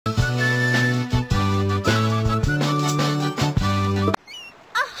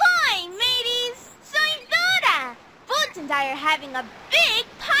a big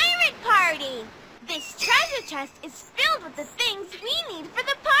pirate party! This treasure chest is filled with the things we need for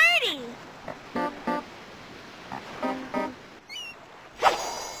the party!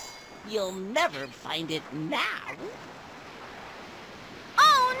 You'll never find it now.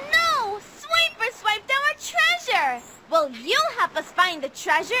 Oh no! Swiper swiped our treasure! Will you help us find the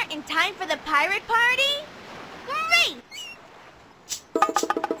treasure in time for the pirate party? Great!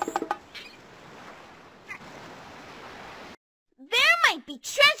 There might be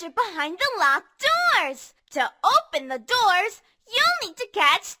treasure behind the locked doors. To open the doors, you'll need to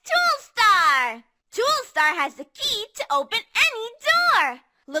catch Toolstar. Toolstar has the key to open any door.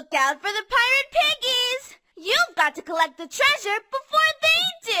 Look out for the pirate piggies. You've got to collect the treasure before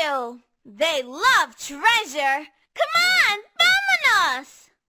they do. They love treasure. Come on, vámonos!